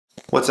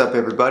What's up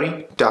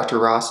everybody? Dr.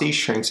 Rossi,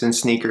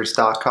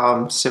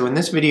 shrinksandsneakers.com. So in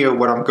this video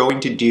what I'm going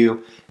to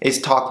do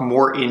is talk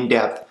more in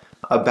depth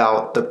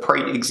about the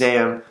PRITE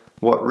exam,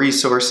 what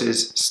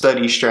resources,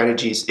 study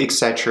strategies,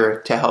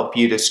 etc. to help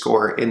you to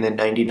score in the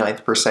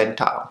 99th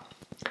percentile.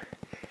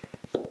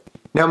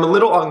 Now I'm a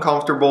little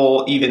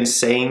uncomfortable even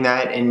saying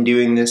that and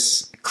doing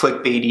this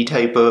clickbaity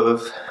type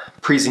of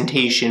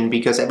presentation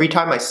because every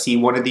time I see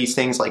one of these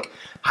things like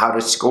how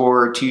to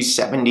score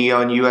 270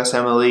 on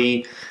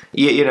USMLE,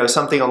 you know,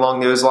 something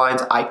along those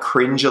lines, I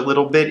cringe a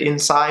little bit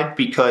inside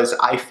because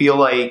I feel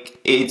like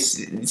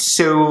it's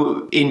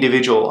so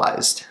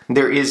individualized.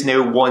 There is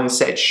no one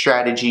set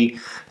strategy.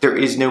 There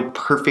is no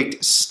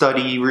perfect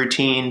study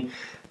routine.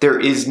 There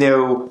is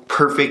no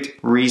perfect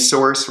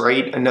resource,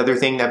 right? Another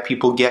thing that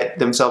people get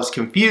themselves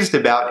confused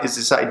about is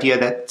this idea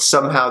that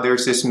somehow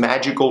there's this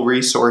magical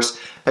resource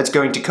that's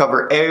going to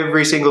cover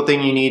every single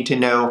thing you need to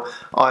know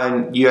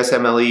on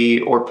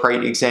USMLE or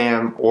PRITE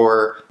exam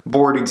or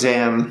board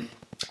exam.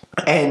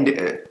 And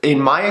in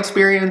my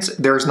experience,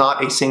 there's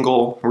not a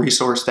single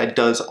resource that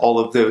does all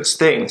of those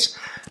things.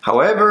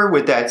 However,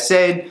 with that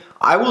said,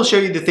 I will show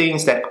you the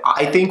things that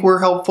I think were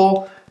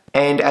helpful.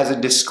 And as a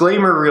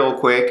disclaimer real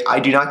quick, I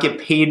do not get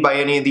paid by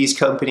any of these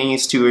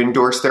companies to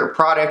endorse their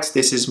products.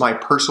 This is my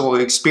personal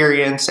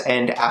experience,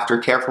 and after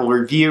careful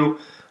review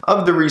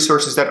of the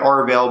resources that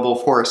are available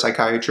for a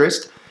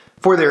psychiatrist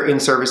for their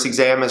in-service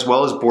exam as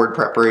well as board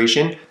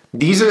preparation,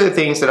 these are the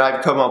things that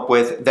I've come up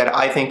with that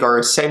I think are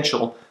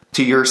essential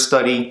to your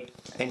study.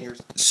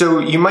 So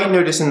you might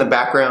notice in the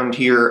background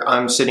here,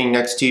 I'm sitting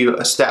next to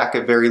a stack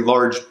of very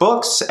large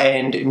books,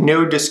 and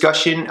no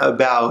discussion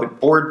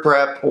about board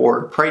prep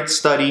or PRITE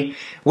study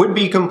would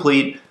be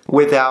complete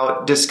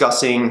without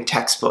discussing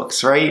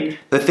textbooks, right?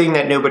 The thing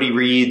that nobody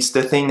reads,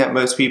 the thing that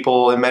most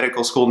people in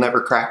medical school never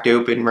cracked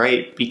open,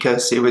 right?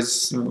 Because it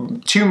was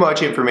too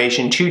much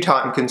information, too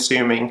time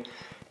consuming,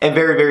 and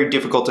very, very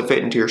difficult to fit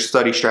into your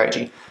study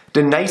strategy.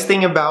 The nice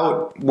thing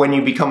about when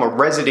you become a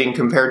resident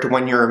compared to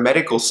when you're a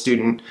medical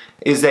student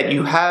is that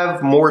you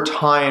have more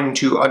time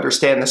to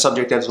understand the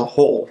subject as a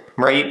whole,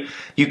 right?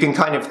 You can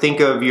kind of think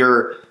of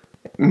your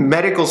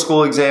medical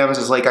school exams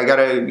as like, I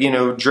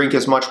gotta, drink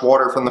as much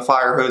water from the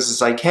fire hose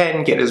as I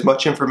can, get as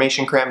much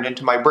information crammed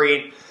into my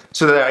brain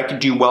so that I can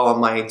do well on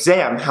my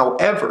exam.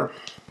 However,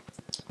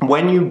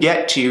 when you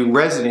get to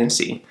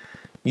residency,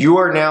 you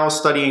are now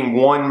studying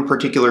one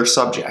particular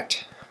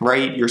subject,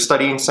 right? You're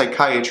studying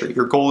psychiatry.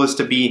 Your goal is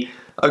to be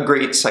a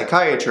great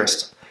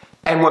psychiatrist.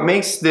 And what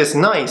makes this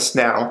nice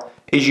now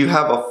is you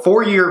have a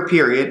 4-year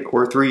period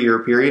or 3-year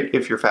period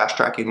if you're fast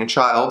tracking a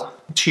child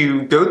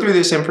to go through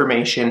this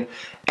information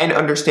and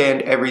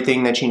understand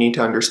everything that you need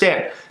to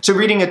understand. So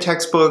reading a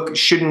textbook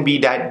shouldn't be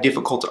that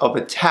difficult of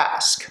a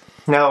task.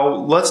 Now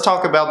let's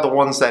talk about the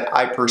ones that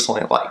I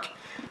personally like.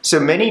 So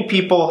many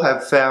people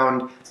have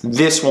found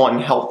this one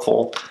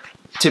helpful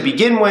to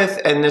begin with,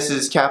 and this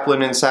is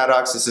Kaplan and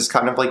Sadok's. This is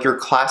kind of like your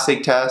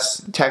classic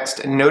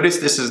text. Notice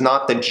this is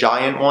not the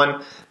giant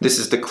one. This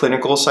is the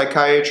clinical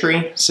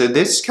psychiatry. So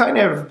this kind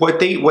of, what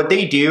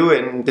they do,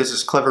 and this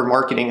is clever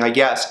marketing, I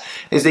guess,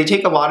 is they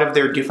take a lot of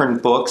their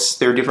different books,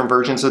 their different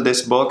versions of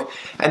this book,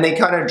 and they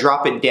kind of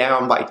drop it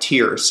down by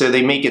tiers. So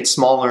they make it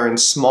smaller and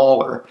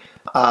smaller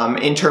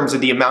in terms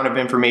of the amount of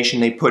information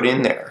they put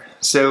in there.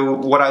 So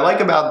what I like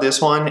about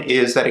this one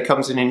is that it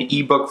comes in an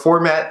ebook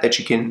format that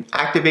you can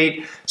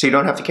activate, so you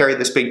don't have to carry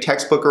this big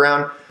textbook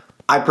around.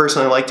 I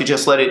personally like to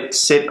just let it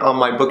sit on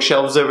my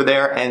bookshelves over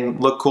there and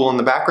look cool in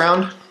the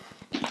background.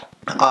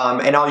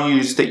 And I'll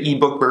use the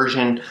ebook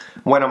version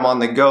when I'm on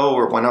the go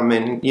or when I'm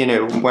in,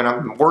 when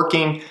I'm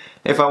working,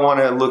 if I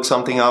want to look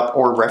something up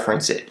or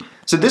reference it.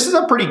 So this is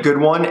a pretty good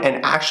one,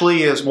 and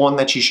actually is one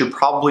that you should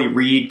probably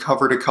read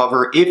cover to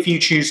cover if you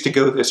choose to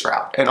go this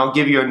route. And I'll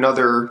give you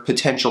another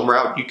potential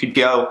route you could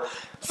go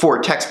for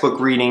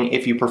textbook reading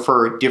if you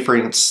prefer a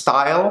different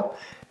style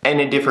and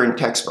a different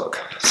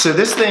textbook. So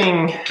this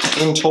thing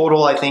in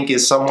total I think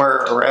is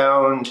somewhere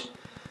around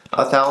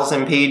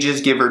 1,000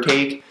 pages, give or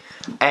take.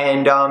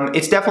 And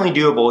it's definitely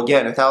doable.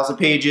 Again, 1,000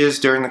 pages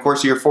during the course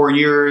of your 4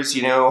 years,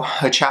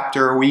 a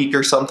chapter a week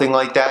or something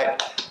like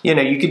that.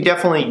 You could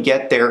definitely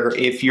get there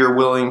if you're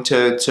willing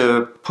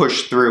to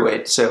push through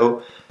it.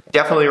 So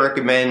definitely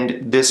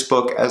recommend this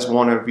book as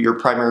one of your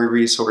primary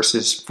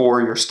resources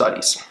for your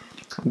studies.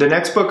 The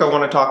next book I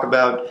want to talk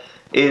about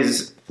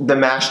is the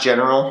Mass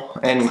General,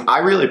 and I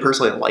really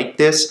personally like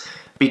this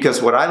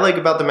because what I like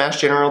about the Mass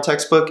General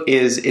textbook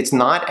is it's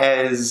not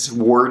as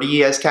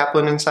wordy as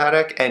Kaplan and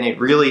Sadok, and it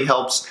really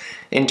helps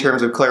in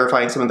terms of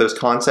clarifying some of those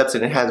concepts,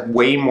 and it has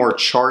way more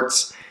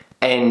charts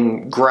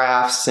and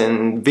graphs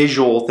and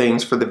visual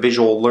things for the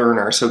visual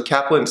learner. So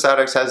Kaplan and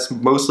Sadok's has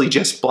mostly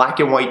just black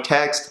and white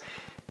text.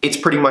 It's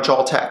pretty much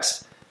all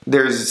text.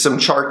 there's some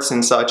charts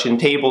and such and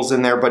tables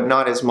in there, but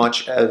not as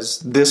much as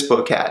this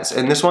book has.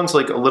 And this one's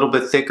like a little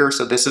bit thicker,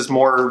 so this is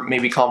more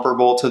maybe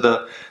comparable to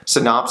the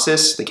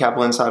synopsis, the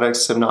Kaplan-Sadek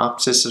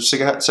synopsis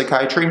of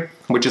psychiatry,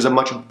 which is a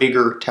much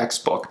bigger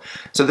textbook.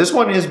 So this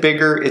one is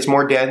bigger, it's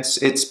more dense,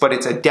 but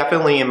it's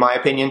definitely, in my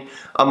opinion,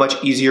 a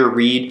much easier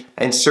read,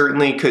 and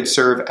certainly could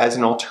serve as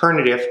an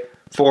alternative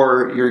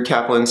for your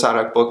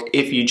Kaplan-Sadek book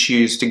if you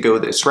choose to go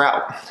this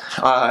route.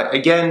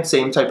 Again,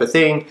 same type of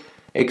thing.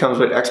 It comes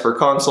with expert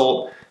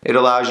consult. It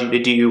allows you to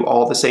do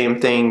all the same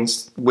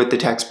things with the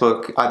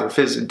textbook, either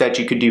that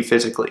you could do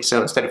physically.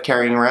 So instead of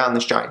carrying around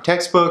this giant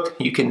textbook,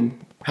 you can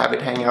have it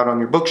hang out on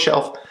your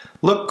bookshelf,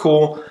 look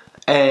cool,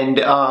 and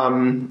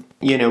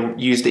you know,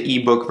 use the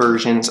ebook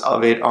versions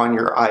of it on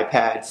your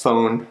iPad,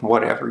 phone,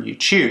 whatever you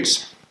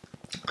choose.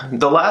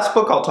 The last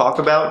book I'll talk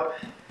about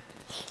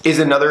is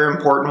another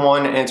important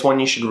one, and it's one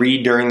you should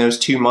read during those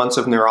 2 months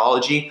of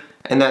neurology,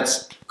 and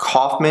that's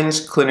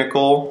Kaufman's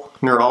Clinical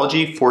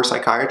Neurology for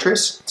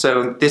Psychiatrists.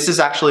 So this is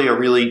actually a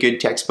really good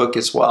textbook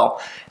as well.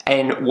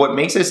 And what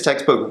makes this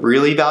textbook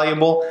really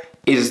valuable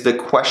is the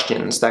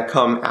questions that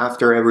come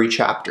after every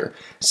chapter.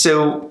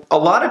 So a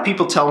lot of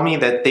people tell me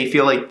that they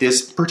feel like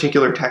this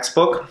particular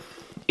textbook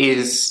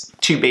is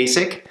too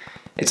basic.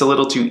 It's a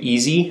little too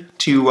easy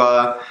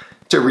to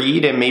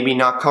read, and maybe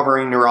not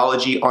covering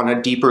neurology on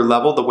a deeper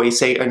level the way,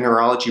 say, a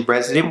neurology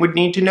resident would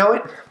need to know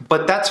it.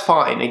 But that's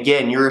fine.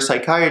 Again, you're a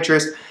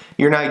psychiatrist.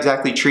 You're not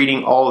exactly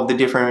treating all of the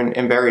different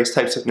and various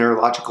types of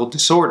neurological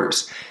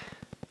disorders.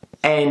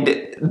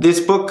 And this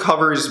book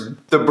covers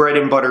the bread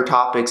and butter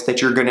topics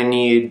that you're going to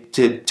need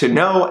to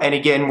know. And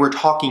again, we're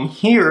talking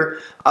here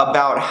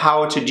about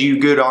how to do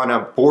good on a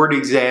board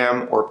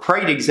exam or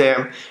PRITE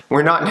exam.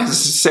 We're not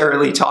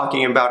necessarily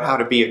talking about how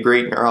to be a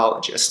great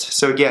neurologist.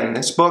 So again,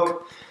 this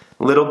book,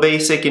 a little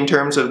basic in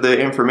terms of the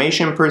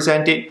information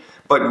presented,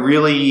 but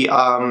really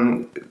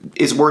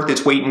is worth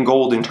its weight in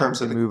gold in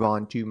terms of move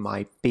on to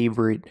my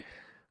favorite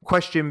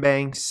question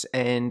banks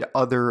and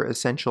other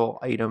essential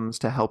items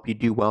to help you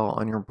do well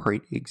on your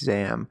PRITE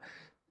exam.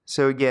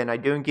 So again, I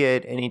don't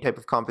get any type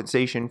of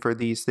compensation for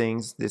these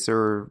things. These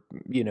are,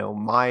 you know,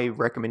 my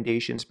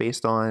recommendations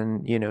based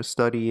on, you know,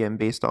 study and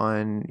based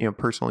on, you know,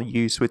 personal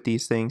use with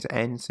these things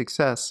and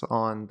success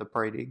on the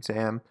PRITE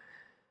exam.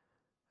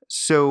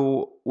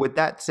 So with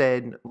that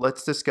said,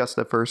 let's discuss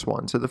the first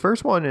one. So the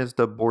first one is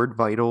the Board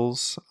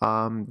Vitals.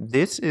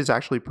 This is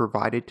actually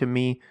provided to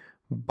me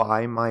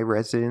by my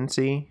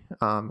residency,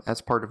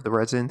 as part of the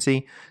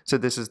residency. So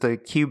this is the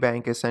Q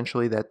bank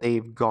essentially that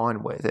they've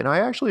gone with, and I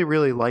actually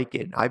really like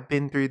it. I've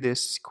been through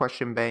this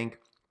question bank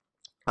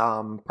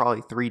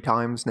probably 3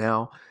 times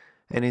now,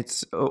 and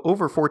it's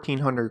over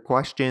 1,400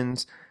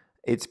 questions.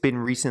 It's been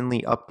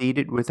recently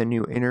updated with a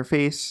new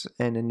interface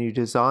and a new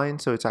design,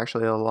 so it's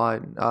actually a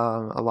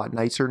lot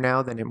nicer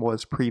now than it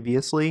was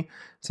previously.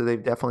 So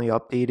they've definitely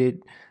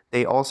updated.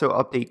 They also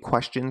update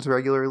questions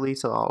regularly,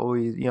 so I'll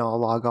always, you know, I'll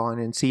log on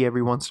and see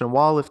every once in a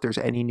while if there's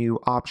any new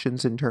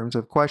options in terms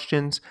of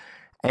questions.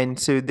 And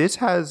so this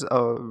has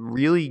a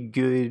really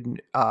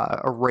good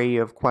array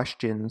of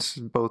questions,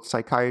 both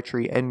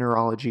psychiatry and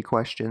neurology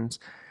questions.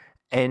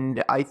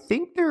 And I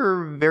think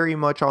they're very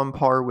much on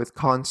par with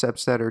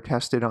concepts that are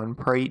tested on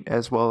PRITE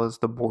as well as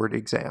the board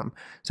exam.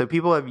 So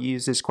people have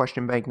used this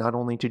question bank not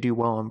only to do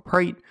well on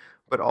PRITE,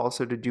 but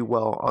also to do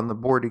well on the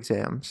board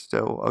exams.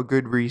 So a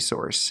good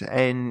resource.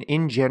 And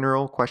in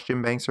general,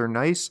 question banks are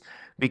nice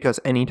because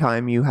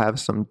anytime you have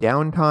some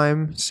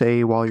downtime,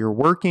 say while you're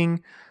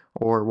working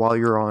or while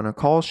you're on a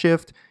call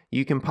shift,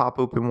 you can pop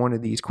open one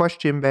of these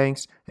question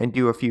banks and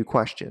do a few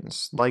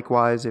questions.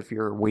 Likewise, if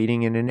you're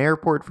waiting in an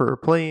airport for a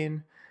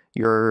plane,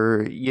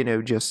 you're, you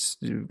know,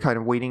 just kind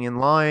of waiting in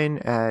line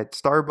at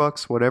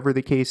Starbucks, whatever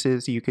the case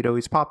is, you could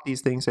always pop these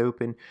things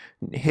open,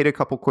 hit a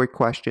couple quick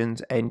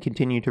questions, and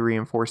continue to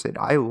reinforce it.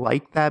 I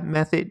like that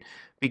method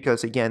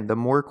because, again, the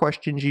more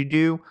questions you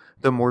do,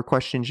 the more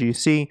questions you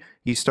see,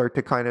 you start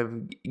to kind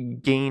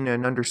of gain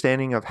an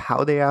understanding of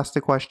how they ask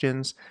the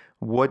questions,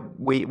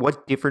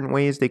 what different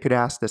ways they could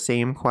ask the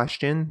same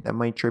question that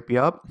might trip you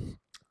up,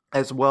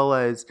 as well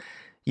as,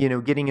 you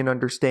know, getting an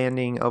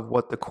understanding of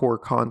what the core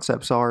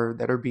concepts are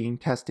that are being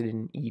tested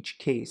in each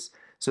case.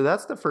 So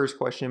that's the first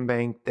question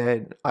bank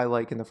that I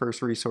like and the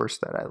first resource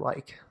that I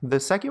like. The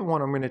second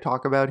one I'm going to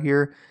talk about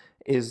here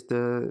is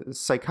the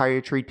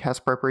Psychiatry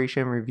Test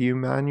Preparation Review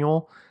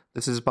Manual.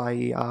 This is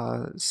by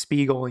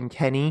Spiegel and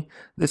Kenny.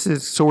 This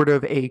is sort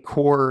of a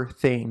core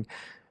thing.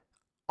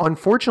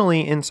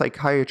 Unfortunately, in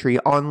psychiatry,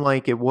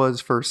 unlike it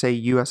was for, say,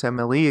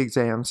 USMLE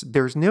exams,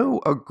 there's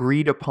no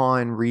agreed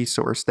upon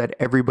resource that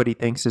everybody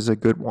thinks is a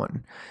good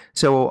one.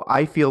 So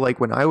I feel like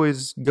when I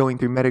was going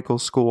through medical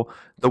school,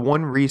 the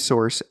one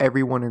resource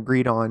everyone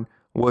agreed on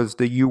was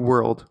the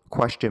UWorld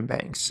question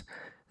banks.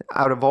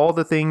 Out of all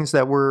the things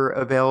that were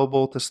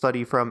available to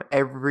study from,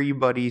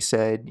 everybody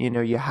said, you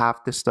know, you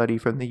have to study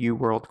from the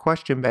UWorld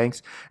question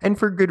banks, and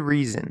for good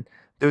reason.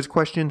 Those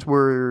questions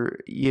were,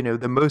 you know,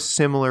 the most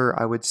similar,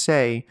 I would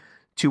say,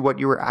 to what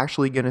you were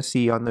actually going to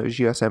see on those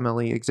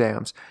USMLE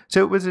exams.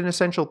 So it was an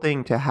essential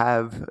thing to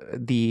have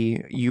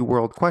the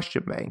UWorld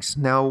question banks.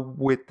 Now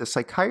with the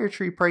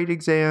psychiatry PRITE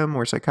exam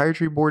or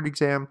psychiatry board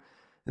exam,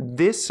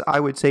 this I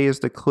would say is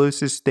the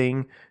closest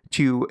thing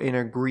to an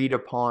agreed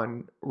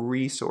upon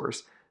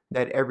resource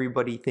that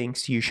everybody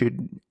thinks you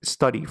should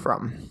study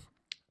from.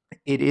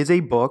 It is a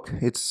book.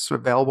 It's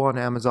available on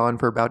Amazon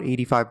for about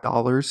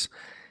 $85.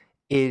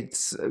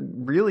 It's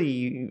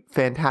really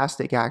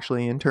fantastic,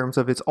 actually, in terms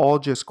of it's all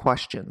just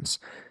questions.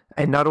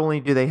 And not only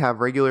do they have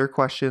regular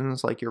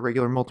questions like your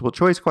regular multiple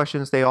choice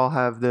questions, they also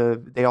have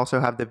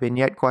the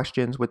vignette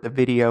questions with the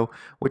video,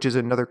 which is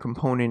another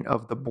component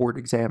of the board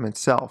exam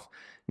itself.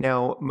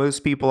 Now,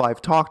 most people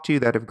I've talked to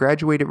that have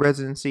graduated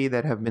residency,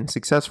 that have been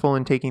successful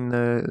in taking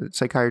the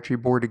psychiatry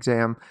board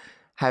exam,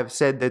 have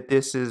said that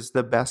this is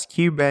the best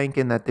Q bank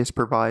and that this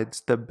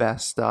provides the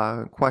best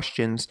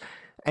questions.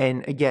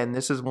 And again,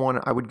 this is one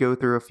I would go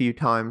through a few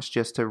times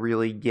just to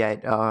really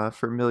get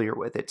familiar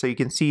with it. So you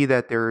can see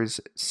that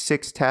there's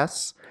 6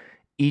 tests.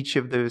 Each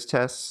of those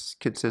tests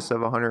consists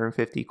of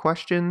 150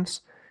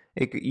 questions.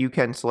 You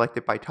can select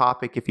it by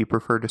topic if you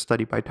prefer to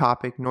study by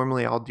topic.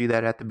 Normally I'll do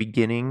that at the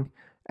beginning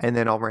and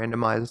then I'll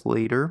randomize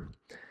later.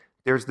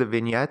 There's the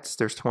vignettes.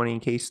 There's 20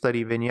 case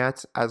study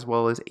vignettes as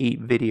well as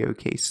 8 video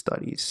case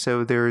studies.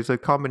 So there's a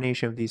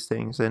combination of these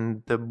things,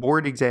 and the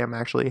board exam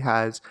actually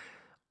has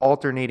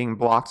alternating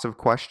blocks of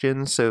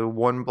questions. So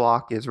one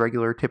block is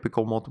regular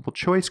typical multiple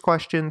choice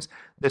questions.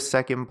 The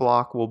second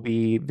block will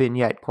be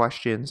vignette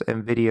questions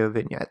and video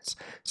vignettes.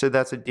 So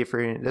that's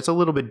a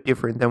little bit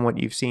different than what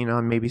you've seen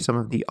on maybe some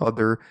of the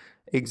other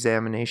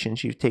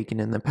examinations you've taken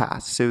in the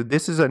past. So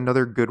this is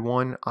another good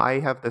one. I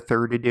have the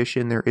 3rd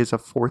edition. There is a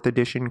 4th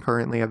edition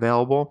currently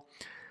available.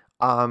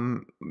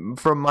 From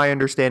my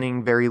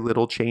understanding, very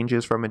little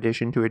changes from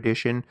edition to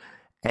edition.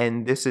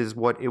 And this is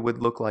what it would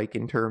look like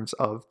in terms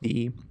of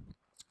the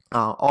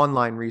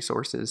online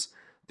resources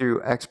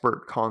through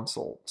Expert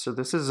Consult. So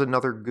this is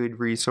another good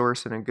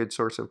resource and a good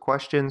source of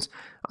questions.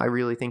 I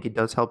really think it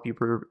does help you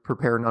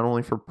prepare not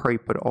only for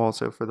PRITE but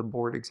also for the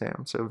board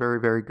exam. So very,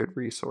 very good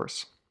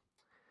resource.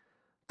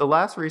 The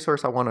last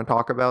resource I want to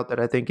talk about that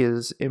I think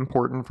is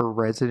important for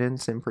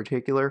residents in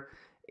particular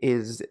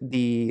is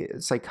the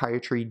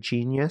Psychiatry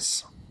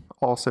Genius,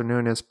 also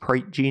known as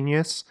PRITE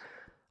Genius.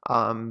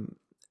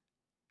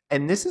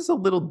 And this is a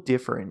little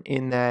different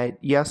in that,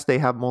 yes, they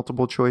have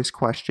multiple choice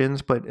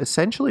questions, but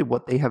essentially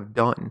what they have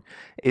done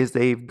is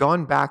they've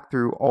gone back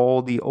through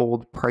all the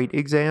old PRITE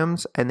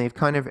exams and they've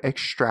kind of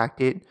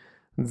extracted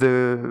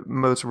the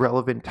most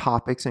relevant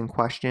topics and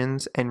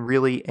questions and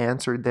really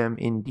answered them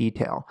in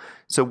detail.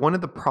 So one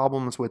of the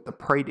problems with the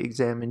PRITE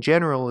exam in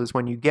general is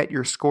when you get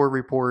your score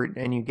report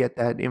and you get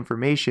that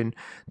information,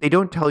 they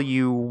don't tell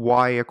you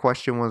why a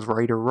question was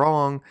right or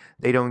wrong.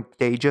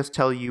 They just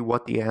tell you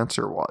what the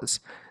answer was.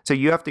 So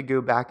you have to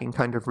go back and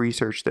kind of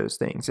research those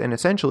things. And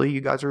essentially,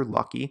 you guys are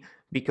lucky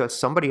because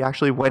somebody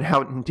actually went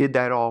out and did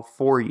that all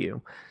for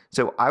you.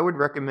 So I would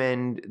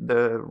recommend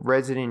the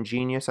Resident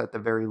Genius at the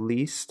very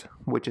least,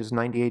 which is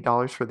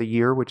 $98 for the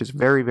year, which is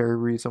very, very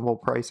reasonable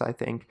price, I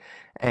think.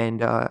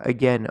 And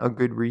again, a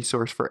good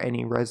resource for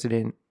any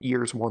resident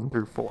years 1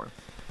 through 4.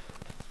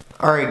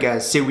 All right,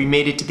 guys, so we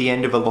made it to the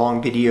end of a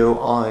long video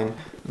on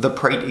the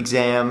PRITE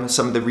exam,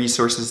 some of the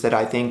resources that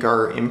I think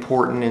are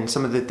important and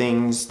some of the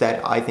things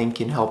that I think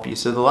can help you.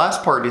 So the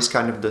last part is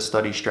kind of the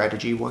study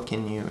strategy. What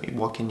can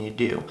you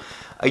do?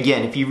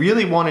 Again, if you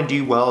really want to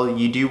do well,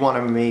 you do want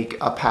to make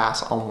a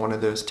pass on one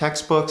of those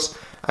textbooks,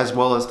 as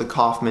well as the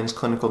Kaufman's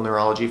Clinical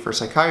Neurology for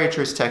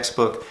Psychiatrists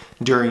textbook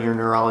during your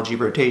neurology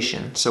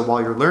rotation. So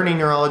while you're learning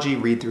neurology,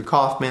 read through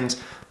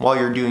Kaufman's. While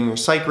you're doing your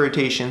psych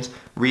rotations,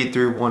 read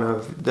through one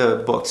of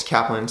the books,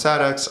 Kaplan and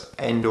Sadek's,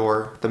 and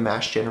or the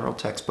Mass General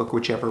textbook,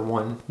 whichever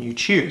one you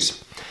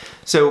choose.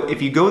 So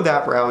if you go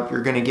that route,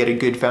 you're going to get a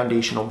good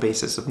foundational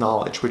basis of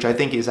knowledge, which I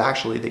think is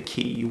actually the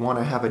key. You want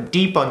to have a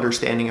deep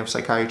understanding of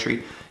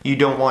psychiatry. You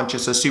don't want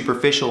just a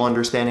superficial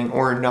understanding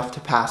or enough to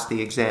pass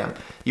the exam.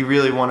 You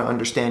really want to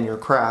understand your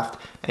craft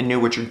and know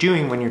what you're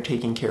doing when you're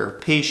taking care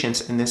of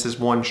patients, and this is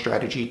one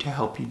strategy to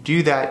help you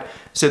do that.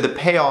 So the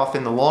payoff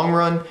in the long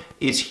run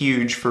is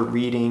huge for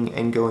reading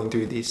and going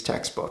through these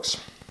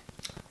textbooks.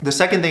 The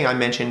second thing I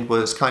mentioned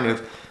was kind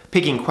of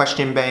picking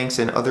question banks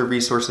and other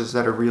resources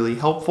that are really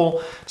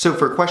helpful. So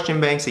for question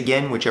banks,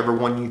 again, whichever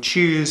one you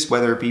choose,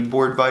 whether it be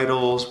Board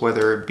Vitals,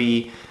 whether it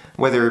be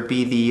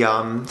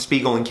the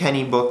Spiegel and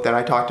Kenny book that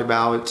I talked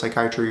about,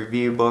 Psychiatry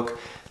Review book,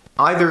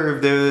 either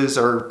of those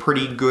are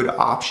pretty good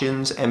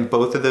options, and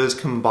both of those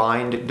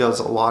combined does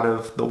a lot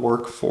of the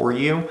work for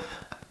you,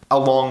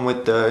 along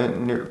with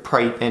the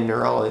PRITE and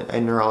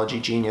Neurology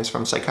Genius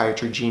from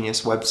Psychiatry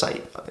Genius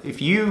website.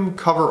 If you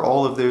cover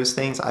all of those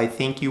things, I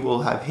think you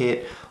will have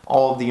hit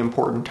all of the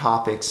important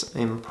topics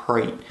in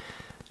PRITE.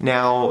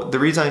 Now, the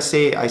reason I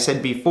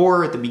said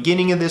before at the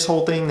beginning of this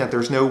whole thing that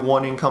there's no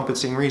one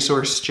encompassing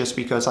resource, just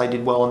because I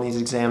did well on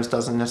these exams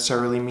doesn't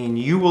necessarily mean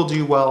you will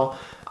do well.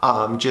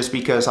 Just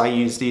because I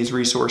use these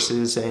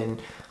resources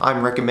and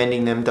I'm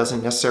recommending them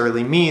doesn't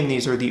necessarily mean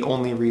these are the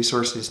only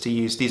resources to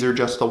use. These are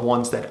just the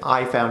ones that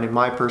I found in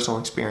my personal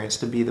experience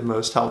to be the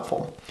most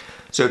helpful.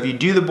 So if you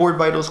do the Board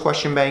Vitals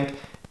question bank,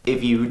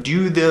 if you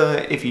do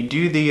the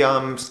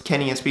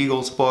Kenny and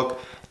Spiegel's book,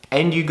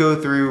 and you go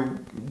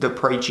through the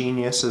PRITE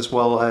Genius as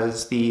well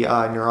as the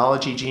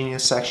Neurology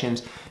Genius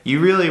sections, you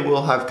really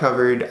will have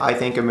covered, I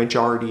think, a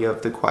majority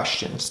of the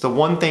questions. The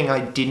one thing I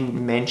didn't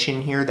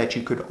mention here that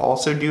you could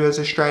also do as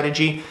a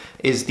strategy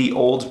is the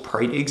old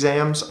PRITE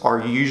exams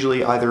are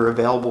usually either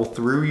available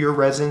through your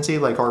residency,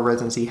 like our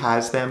residency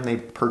has them, they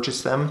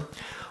purchase them,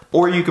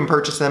 or you can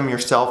purchase them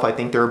yourself. I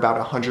think they're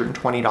about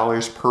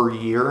 $120 per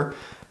year.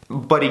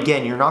 But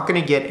again, you're not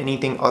going to get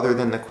anything other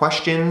than the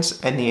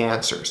questions and the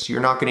answers. You're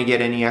not going to get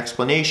any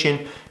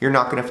explanation. You're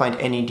not going to find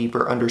any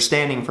deeper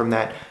understanding from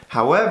that.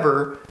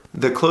 However,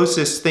 the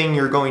closest thing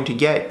you're going to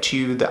get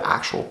to the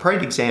actual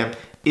PRITE exam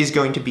is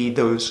going to be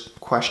those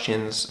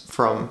questions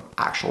from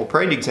actual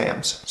PRITE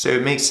exams. So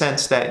it makes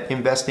sense that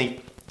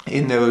investing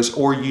in those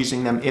or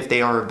using them if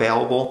they are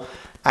available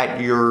at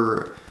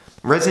your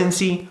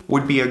residency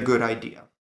would be a good idea.